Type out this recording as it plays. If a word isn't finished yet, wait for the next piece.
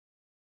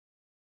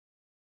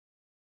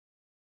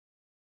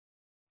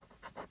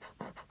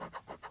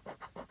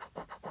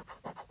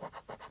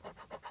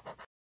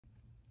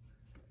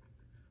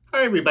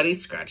Hi everybody,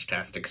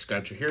 Scratchtastic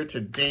Scratcher here.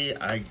 Today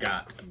I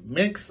got a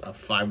mix of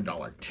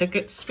 $5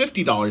 tickets,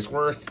 $50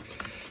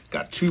 worth.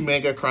 Got 2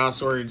 mega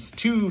crosswords,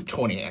 2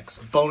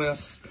 20x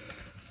bonus.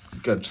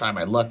 Gonna try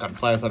my luck on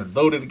 500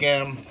 loaded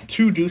again,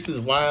 2 deuces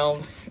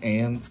wild,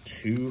 and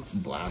 2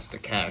 blast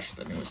of cash,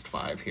 the newest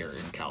 5 here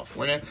in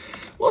California.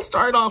 We'll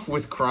start off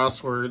with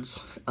crosswords.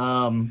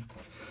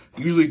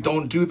 Usually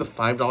don't do the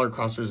 $5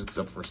 crosswords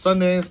except for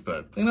Sundays,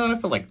 but you know, I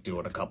feel like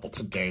doing a couple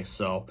today.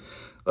 So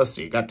let's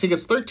see, got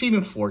tickets 13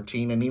 and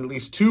 14. I need at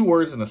least 2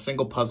 words in a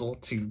single puzzle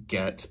to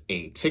get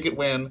a ticket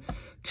win.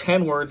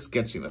 10 words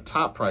gets you the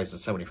top prize of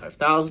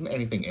 $75,000.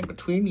 Anything in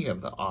between, you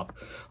have the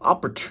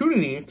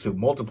opportunity to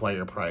multiply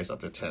your prize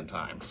up to 10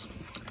 times.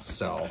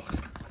 So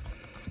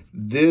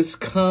this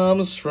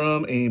comes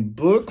from a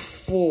book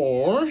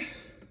for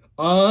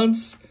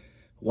odds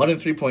 1 in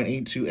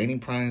 3.82, any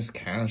prize,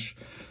 cash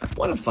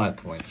 1 in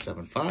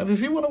 5.75.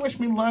 If you want to wish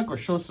me luck or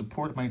show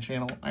support to my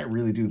channel, I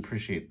really do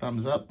appreciate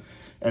thumbs up.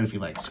 And if you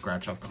like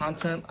scratch off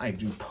content, I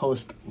do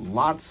post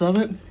lots of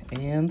it,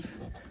 and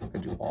I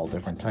do all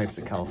different types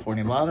of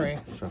California lottery.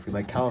 So if you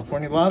like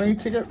California lottery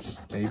tickets,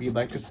 maybe you'd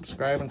like to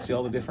subscribe and see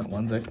all the different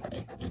ones I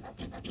play.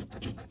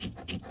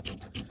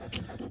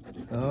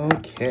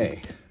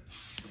 Okay,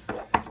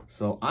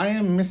 so I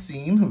am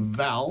missing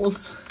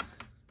vowels,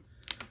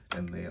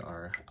 and they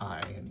are I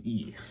and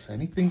E. So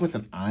anything with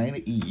an I and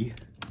an E,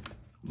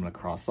 I'm gonna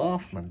cross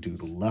off. I'm gonna do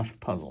the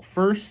left puzzle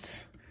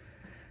first,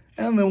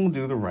 and then we'll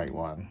do the right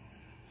one.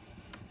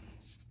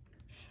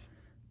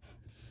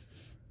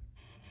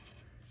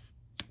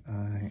 I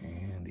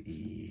and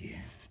E.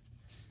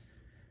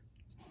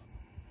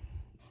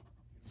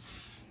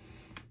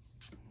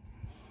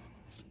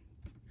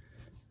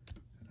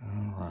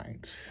 All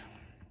right.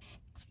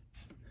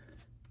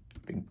 I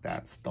think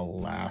that's the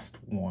last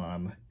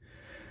one.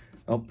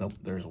 Oh, nope,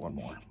 there's one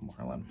more,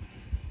 Marlin.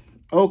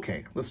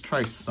 Okay, let's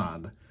try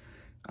sun.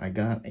 I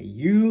got a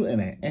U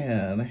and an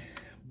N,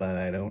 but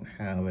I don't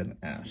have an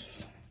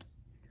S.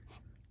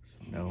 So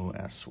no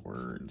S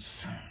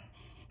words.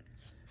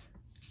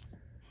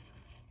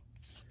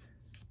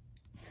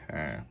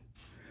 Okay.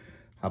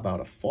 How about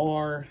a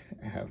far?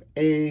 I have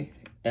A,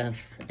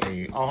 F,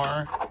 A,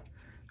 R.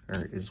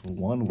 There is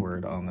 1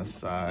 word on the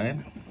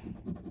side.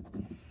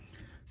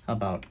 How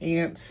about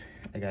ant?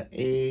 I got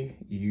A,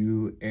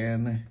 U,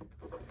 N.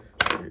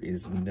 There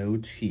is no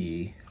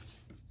T.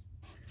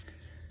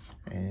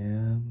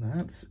 And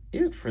that's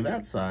it for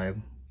that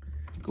side.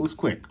 Goes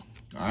quick.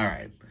 All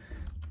right.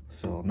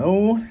 So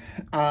no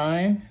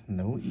I,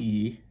 no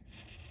E.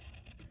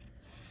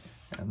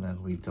 And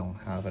then we don't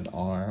have an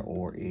R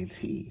or a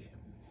T.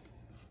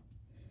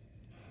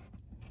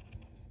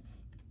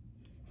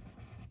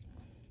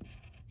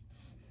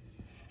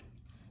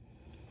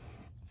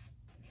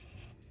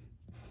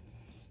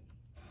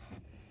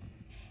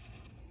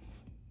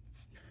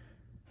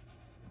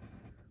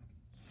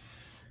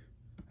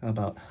 How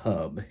about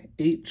hub?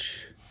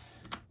 H,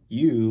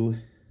 U,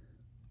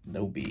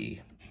 no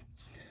B.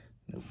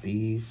 No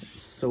B.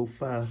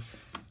 Sofa,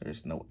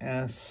 there's no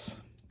S.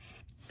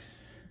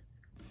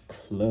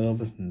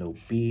 Club, no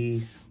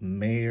B.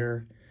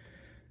 Mayor,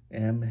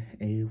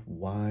 M-A-Y-O-R.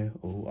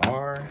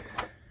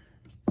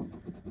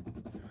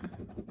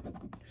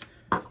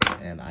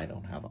 And I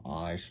don't have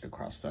I should have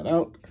crossed that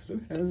out because it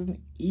has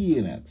an E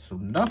in it. So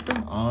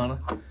nothing on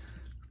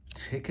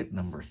ticket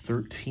number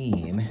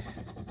 13.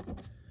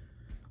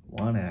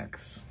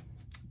 1X.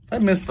 If I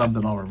missed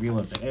something, I'll reveal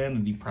at the end,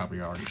 and you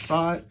probably already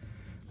saw it,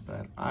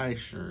 but I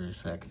sure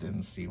as heck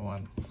didn't see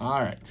one. All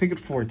right, ticket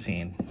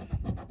 14.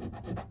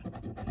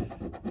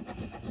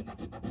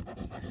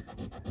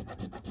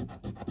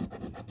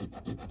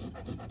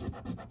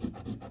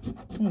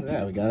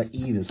 Yeah, we got an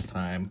E this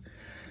time.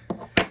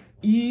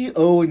 E,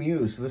 O, and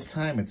U. So this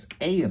time it's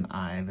A and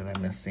I that I'm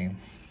missing.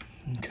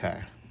 Okay.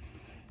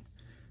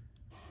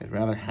 I'd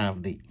rather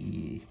have the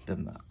E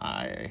than the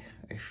I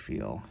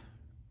feel.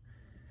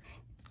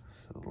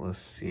 So let's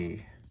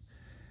see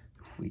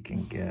if we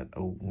can get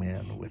a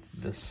win with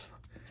this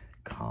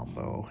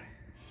combo.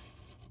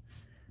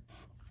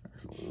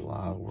 There's a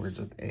lot of words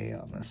with A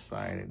on this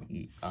side and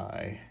E,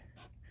 I.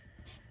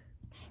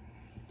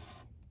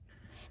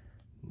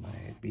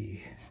 Might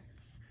be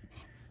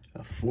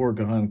a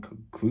foregone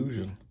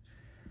conclusion.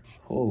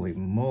 Holy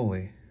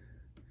moly.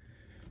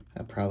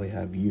 I probably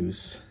have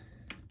use.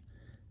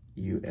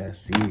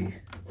 U-S-E.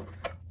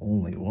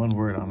 Only 1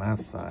 word on that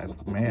side.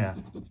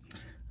 Man,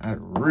 I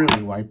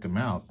really wiped them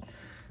out.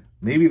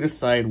 Maybe this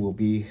side will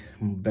be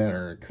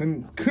better.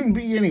 Couldn't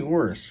be any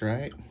worse,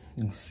 right?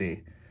 Let's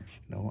see.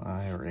 No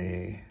I or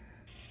A.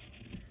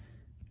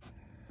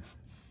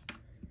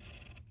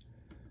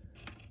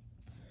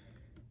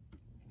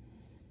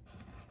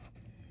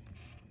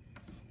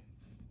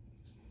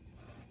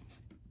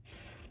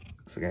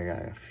 Looks like I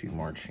got a few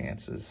more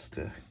chances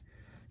to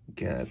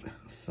get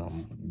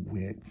some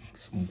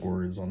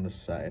words on this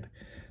side.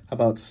 How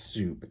about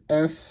soup?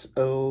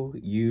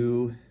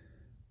 S-O-U,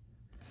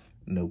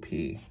 no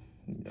P.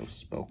 No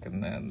spoken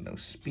then, no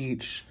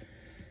speech.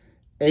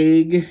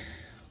 Egg,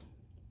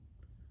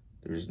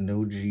 There's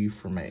no G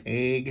for my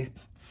egg.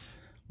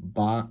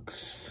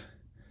 Box.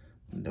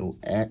 No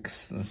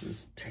X. This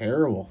is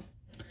terrible.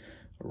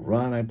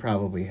 Run, I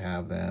probably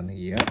have then.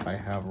 Yep, I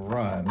have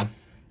run.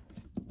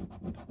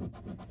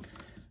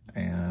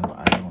 And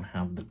I don't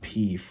have the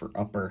P for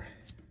upper.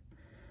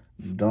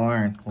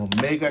 Darn. Well,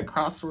 mega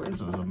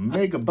crosswords is a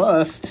mega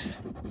bust.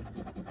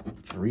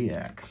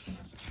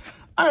 3X.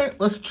 All right,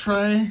 let's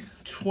try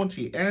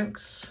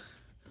 20X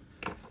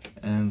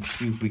and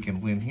see if we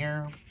can win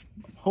here.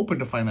 I'm hoping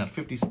to find that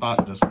 50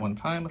 spot just one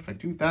time. If I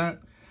do that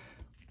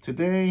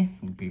today,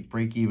 it'll be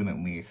break even at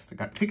least. I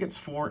got tickets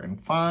 4 and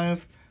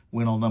 5.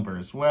 Win all number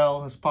as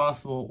well as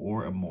possible,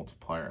 or a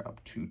multiplier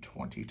up to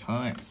 20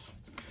 times.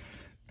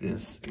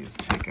 This is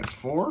ticket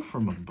 4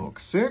 from a book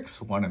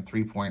 6, 1 and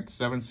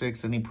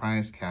 3.76, any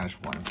prize, cash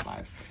 1 and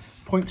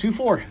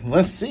 5.24.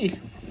 Let's see.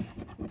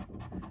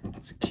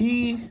 It's a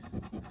key,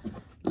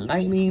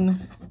 lightning,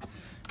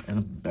 and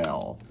a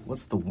bell.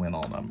 What's the win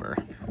all number?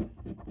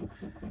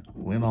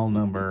 Win all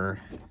number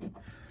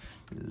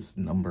is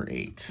number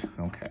 8.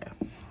 Okay.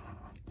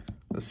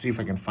 Let's see if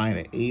I can find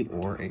an 8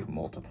 or a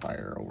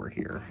multiplier over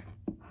here.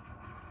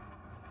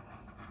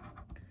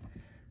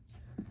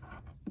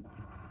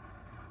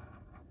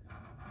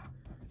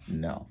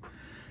 No.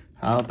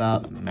 How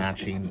about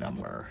matching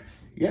number?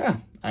 Yeah,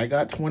 I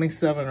got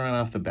 27 right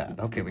off the bat.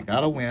 Okay, we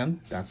got a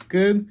win. That's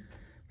good.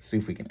 Let's see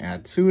if we can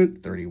add to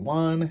it.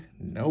 31.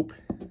 Nope.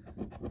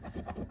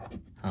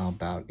 How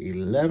about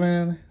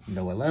 11?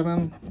 No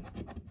 11.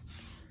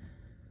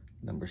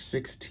 Number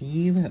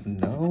 16.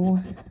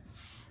 No.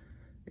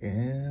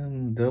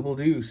 And double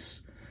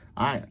deuce.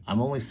 All right,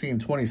 I'm only seeing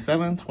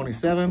 27.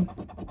 27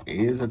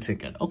 is a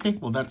ticket. Okay,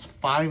 well, that's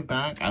 5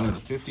 back out of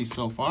the 50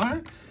 so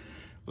far.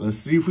 Let's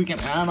see if we can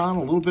add on a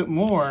little bit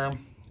more.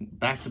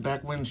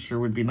 Back-to-back wins sure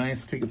would be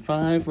nice. Ticket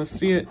 5, let's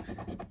see it.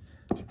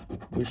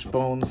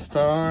 Wishbone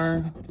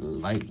star,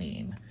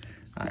 lightning.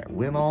 All right,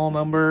 win all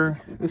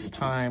number this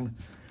time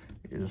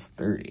is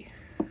 30.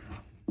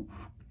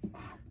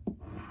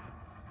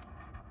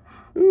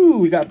 Ooh,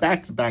 we got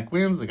back-to-back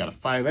wins. I got a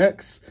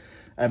 5X.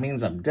 That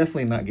means I'm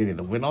definitely not getting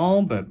the win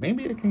all, but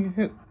maybe I can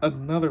hit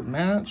another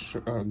match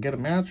or get a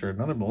match or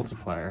another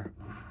multiplier.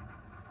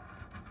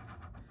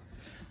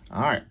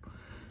 All right.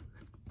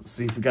 Let's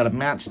see if we got a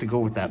match to go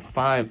with that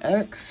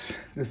 5X.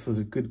 This was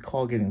a good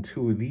call getting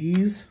 2 of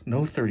these.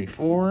 No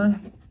 34.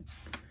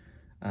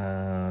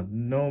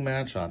 No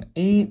match on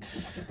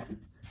 8.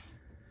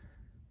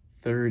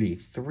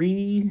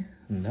 33.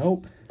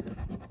 Nope.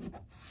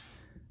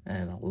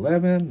 And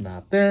 11.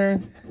 Not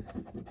there.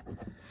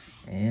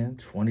 And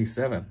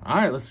 27. All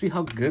right, let's see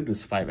how good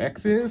this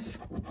 5X is.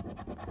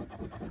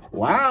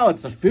 Wow,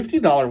 it's a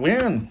 $50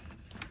 win.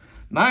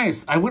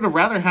 Nice. I would have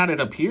rather had it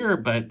up here,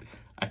 but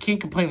I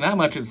can't complain that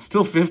much. It's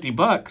still 50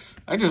 bucks.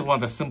 I just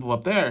want the symbol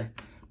up there.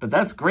 But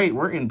that's great.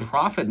 We're in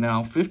profit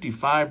now.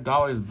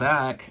 $55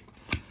 back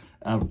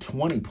out of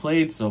 20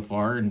 played so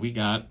far. And we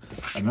got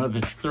another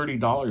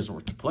 $30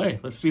 worth to play.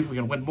 Let's see if we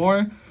can win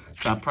more.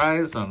 Top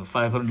prize on the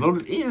 500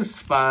 loaded is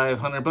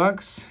 500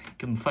 bucks. You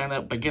can find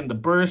out by getting the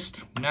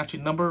burst,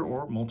 matching number,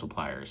 or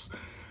multipliers.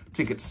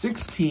 Ticket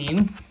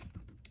 16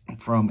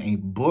 from a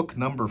book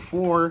number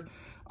 4.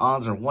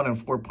 Odds are 1 in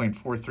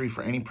 4.43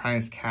 for any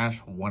prize, cash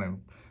 1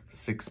 in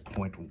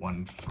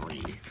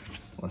 6.13.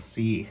 Let's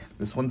see.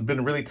 This one's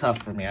been really tough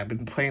for me. I've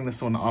been playing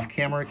this one off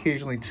camera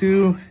occasionally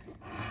too,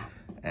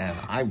 and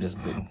I've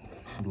just been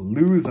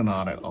losing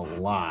on it a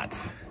lot.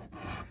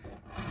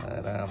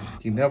 But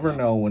you never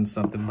know when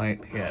something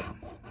might hit.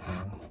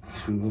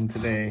 2 of them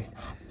today.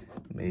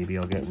 Maybe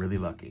I'll get really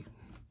lucky.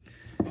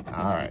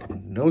 All right.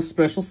 No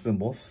special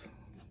symbols.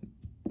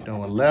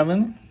 No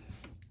 11.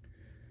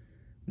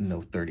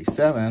 No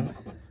 37.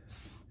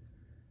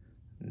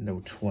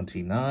 No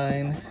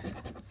 29.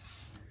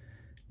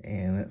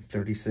 And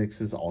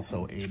 36 is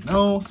also a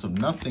no, so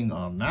nothing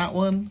on that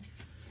one.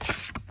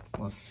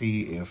 Let's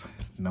see if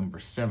number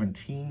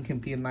 17 can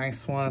be a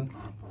nice one.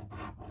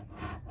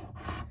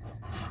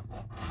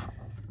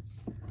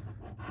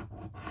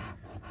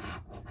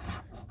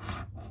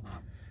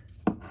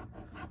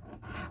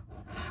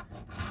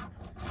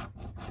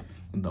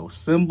 No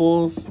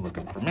symbols,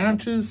 looking for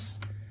matches.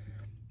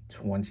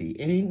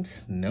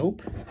 28,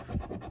 nope.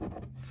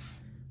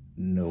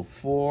 No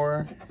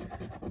 4.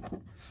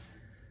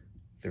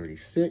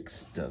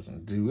 36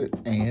 doesn't do it.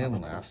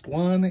 And last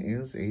one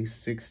is a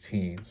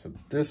 16. So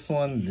this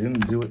one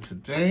didn't do it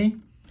today.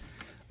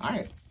 All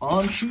right,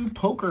 on to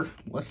poker.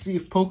 Let's see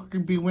if poker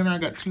can be a winner. I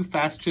got 2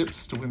 fast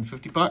chips to win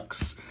 50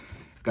 bucks.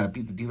 Got to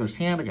beat the dealer's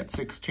hand. I got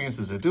 6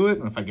 chances to do it.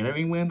 And if I get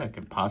any win, I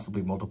could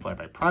possibly multiply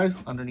by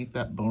price underneath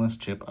that bonus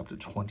chip up to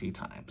 20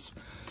 times.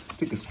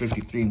 Tickets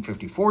 53 and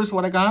 54 is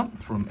what I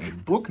got from a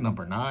book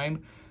number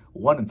 9.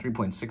 1 in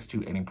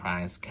 3.62, any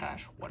prize,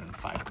 cash 1 in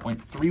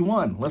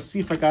 5.31. Let's see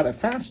if I got a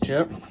fast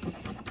chip.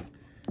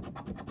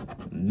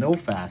 No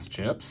fast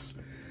chips.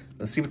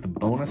 Let's see what the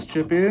bonus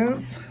chip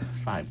is.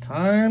 5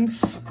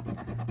 times.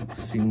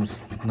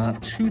 Seems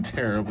not too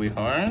terribly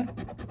hard.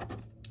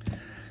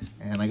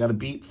 And I got to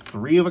beat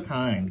 3 of a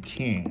kind,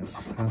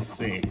 kings. Let's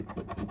see.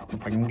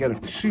 If I can get a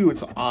 2,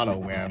 it's an auto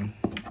win.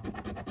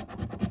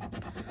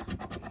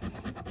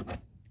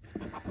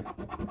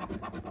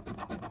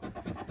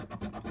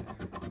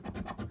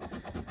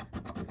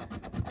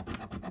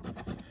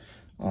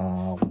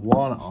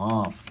 One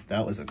off.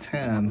 That was a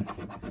 10.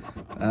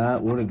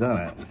 That would have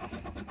done it.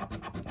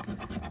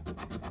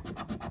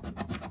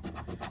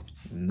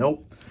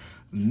 Nope.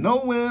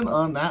 No win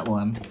on that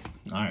one.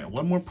 All right,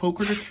 one more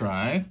poker to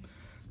try.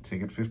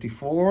 Ticket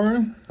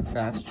 54,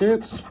 fast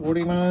chips,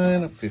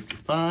 49,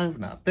 55,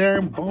 not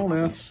there.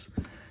 Bonus,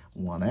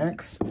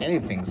 1x.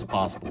 Anything's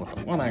possible with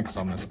a 1x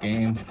on this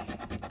game.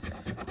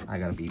 I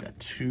gotta beat a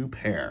 2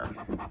 pair.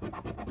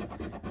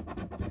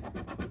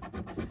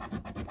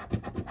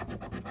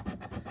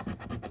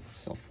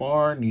 So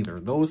far, neither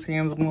of those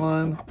hands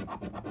won.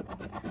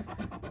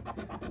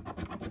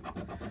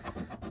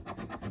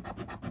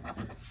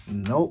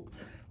 Nope.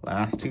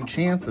 Last 2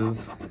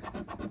 chances.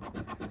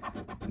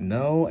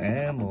 No,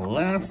 and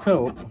last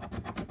hope.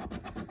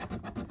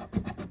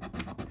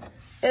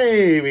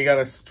 Hey, we got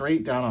a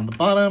straight down on the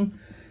bottom.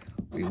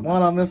 We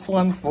won on this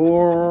one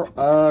for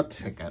a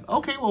ticket.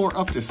 Okay, well, we're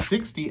up to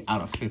 60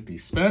 out of 50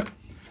 spent.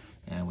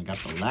 And we got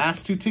the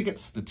last 2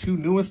 tickets, the 2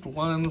 newest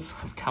ones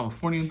of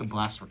California, the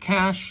Blast for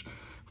Cash.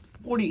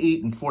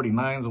 48 and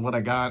 49 is what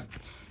I got.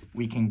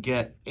 We can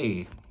get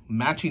a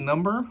matching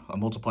number, a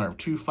multiplier of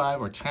 2,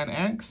 5, or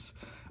 10x.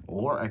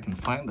 Or I can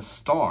find the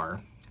star.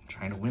 I'm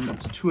trying to win up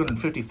to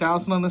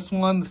 250,000 on this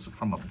one. This is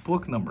from a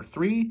book number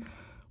 3.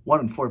 1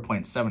 in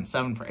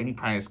 4.77 for any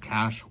prize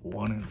cash.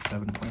 1 in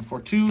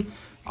 7.42.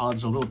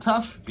 Odds are a little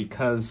tough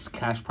because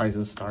cash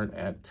prizes start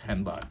at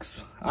 10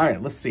 bucks. All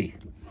right, let's see.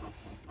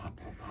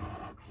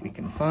 If we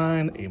can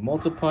find a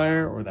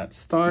multiplier or that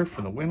star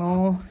for the win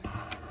all.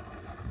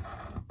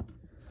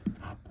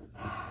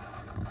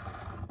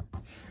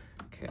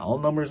 Okay, all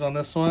numbers on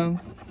this one.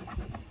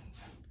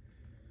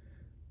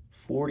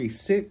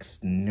 46,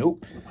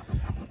 nope.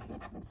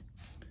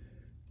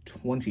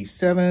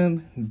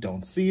 27,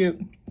 don't see it.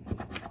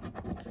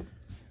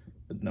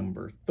 The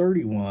number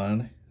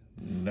 31,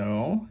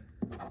 no.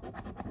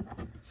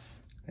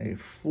 A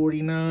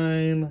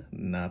 49,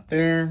 not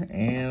there.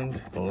 And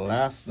the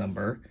last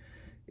number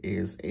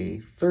is a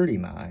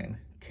 39.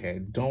 Okay,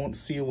 don't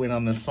see a win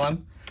on this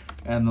one.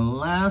 And the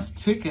last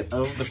ticket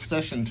of the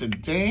session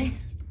today,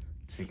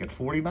 ticket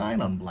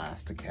 49 on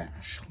Blast to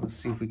Cash. Let's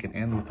see if we can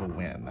end with a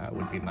win. That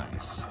would be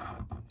nice.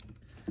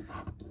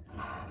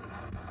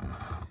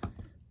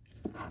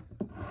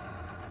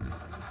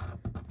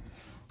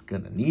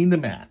 Gonna need the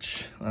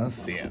match. Let's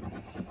see it.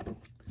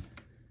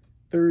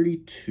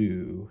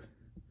 32.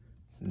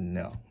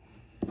 No.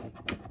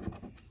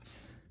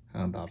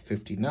 How about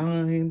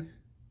 59?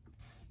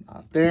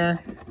 Not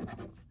there.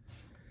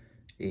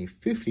 A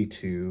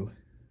 52.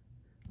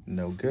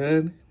 No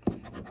good.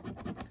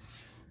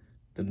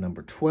 The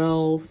number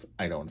 12,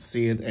 I don't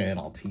see it, and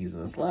I'll tease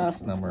this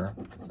last number,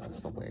 because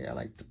that's the way I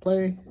like to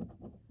play.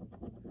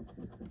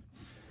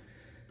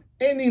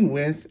 Ending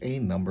with a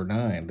number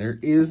 9. There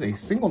is a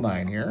single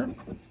 9 here,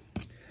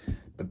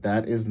 but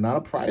that is not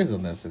a prize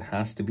on this. It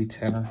has to be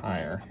 10 or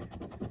higher.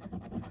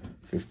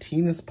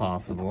 15 is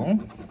possible.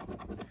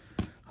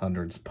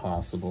 100's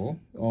possible.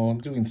 Oh, I'm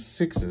doing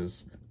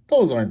 6s.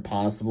 Those aren't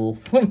possible.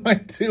 What am I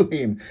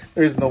doing?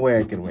 There's no way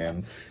I can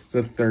win. It's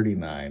a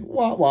 39.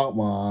 Wah, wah,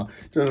 wah.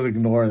 Just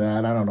ignore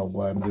that. I don't know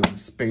what I'm doing.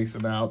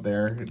 Spacing out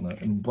there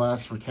in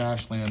Blast for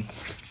Cash land.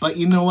 But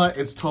you know what?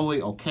 It's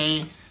totally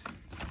okay.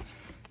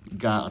 You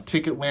got a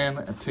ticket win,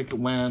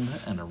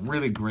 and a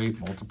really great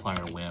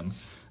multiplier win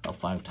of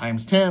 5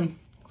 times 10.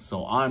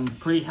 So I'm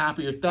pretty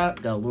happy with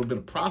that. Got a little bit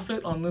of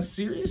profit on this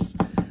series.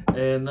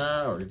 And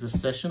or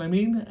this session, I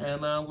mean,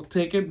 and we'll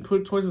take it and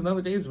put it towards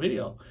another day's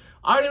video.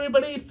 All right,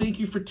 everybody, thank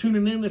you for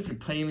tuning in. If you're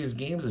playing these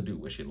games, I do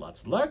wish you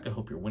lots of luck. I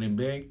hope you're winning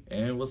big,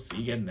 and we'll see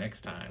you again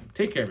next time.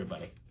 Take care,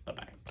 everybody.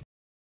 Bye-bye.